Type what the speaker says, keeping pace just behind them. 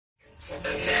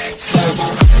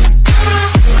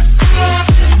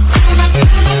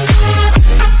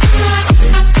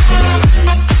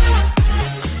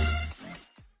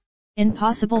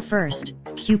Impossible first,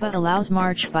 Cuba allows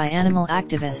march by animal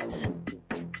activists.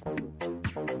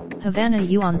 Havana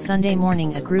on Sunday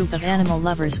morning a group of animal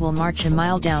lovers will march a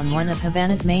mile down one of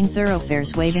Havana's main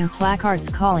thoroughfares waving placards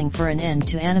calling for an end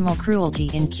to animal cruelty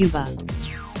in Cuba.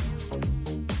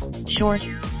 Short,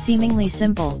 seemingly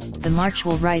simple, the march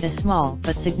will write a small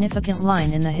but significant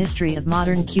line in the history of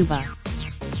modern Cuba.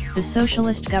 The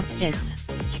socialist government.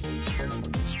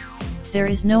 There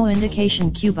is no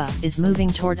indication Cuba is moving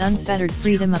toward unfettered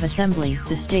freedom of assembly.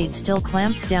 The state still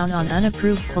clamps down on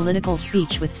unapproved political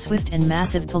speech with swift and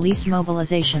massive police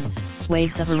mobilizations,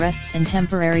 waves of arrests and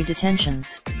temporary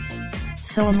detentions.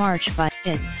 So a march by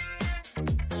its.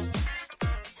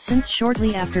 Since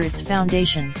shortly after its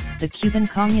foundation, the Cuban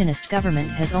Communist government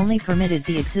has only permitted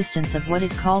the existence of what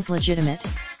it calls legitimate.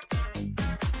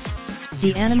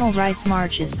 The Animal Rights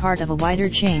March is part of a wider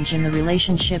change in the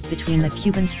relationship between the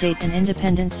Cuban state and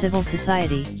independent civil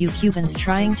society. Cubans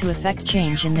trying to effect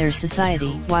change in their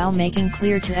society while making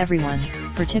clear to everyone,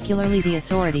 particularly the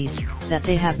authorities, that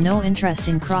they have no interest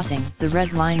in crossing the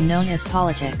red line known as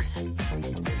politics.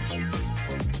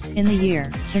 In the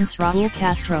year since Raúl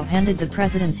Castro handed the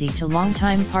presidency to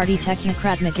longtime party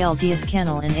technocrat Miguel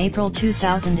Díaz-Canel in April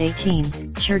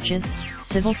 2018, churches,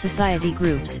 civil society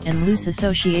groups and loose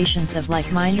associations of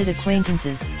like-minded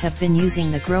acquaintances have been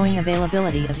using the growing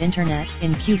availability of Internet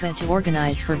in Cuba to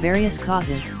organize for various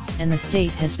causes, and the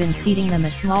state has been ceding them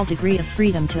a small degree of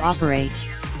freedom to operate.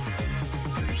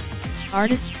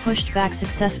 Artists pushed back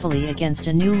successfully against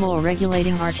a new law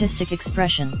regulating artistic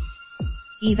expression.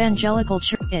 Evangelical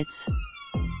Church. It's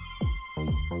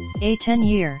a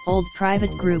 10-year-old private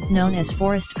group known as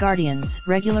Forest Guardians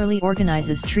regularly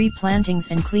organizes tree plantings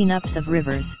and cleanups of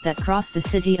rivers that cross the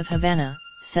city of Havana,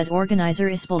 said organizer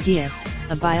Isabel Diaz,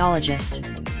 a biologist.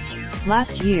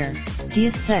 Last year,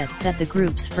 Diaz said that the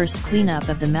group's first cleanup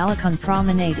of the Malecon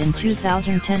Promenade in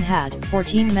 2010 had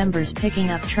 14 members picking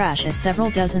up trash as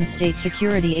several dozen state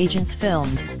security agents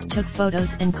filmed, took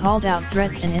photos and called out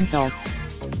threats and insults.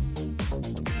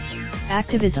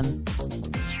 Activism.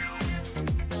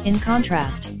 In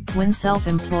contrast, when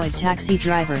self-employed taxi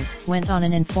drivers went on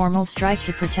an informal strike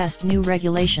to protest new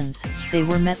regulations, they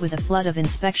were met with a flood of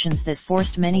inspections that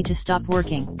forced many to stop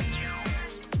working.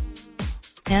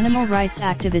 Animal rights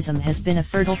activism has been a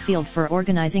fertile field for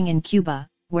organizing in Cuba,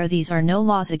 where these are no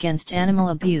laws against animal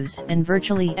abuse, and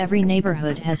virtually every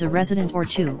neighborhood has a resident or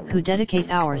two who dedicate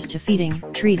hours to feeding,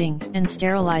 treating, and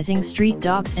sterilizing street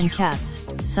dogs and cats,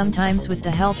 sometimes with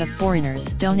the help of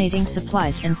foreigners donating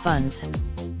supplies and funds.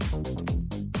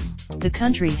 The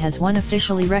country has one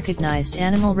officially recognized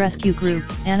animal rescue group,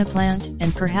 Anaplant,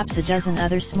 and perhaps a dozen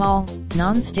other small,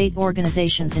 non-state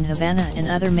organizations in Havana and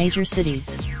other major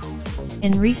cities.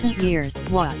 In recent years,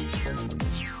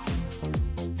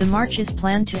 the march is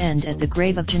planned to end at the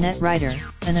grave of Jeanette Ryder,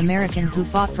 an American who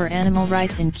fought for animal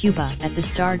rights in Cuba at the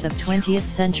start of 20th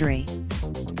century.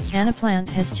 Anaplant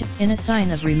has in a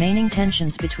sign of remaining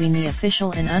tensions between the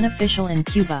official and unofficial in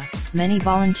Cuba, many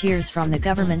volunteers from the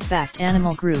government-backed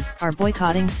animal group are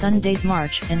boycotting Sunday's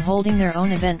march and holding their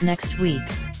own event next week.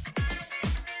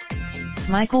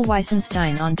 Michael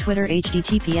Weisenstein on Twitter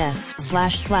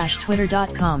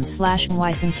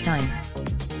https://twitter.com/Weisenstein.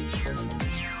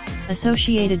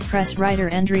 Associated Press writer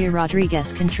Andrea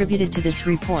Rodriguez contributed to this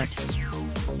report.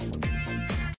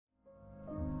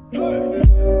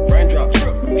 Raindrop,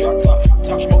 truck top,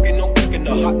 smoking, no cooking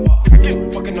the hot pot.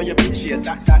 Fucking on your bitch, yeah,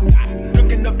 that.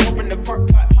 Looking up, open the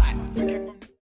park pot.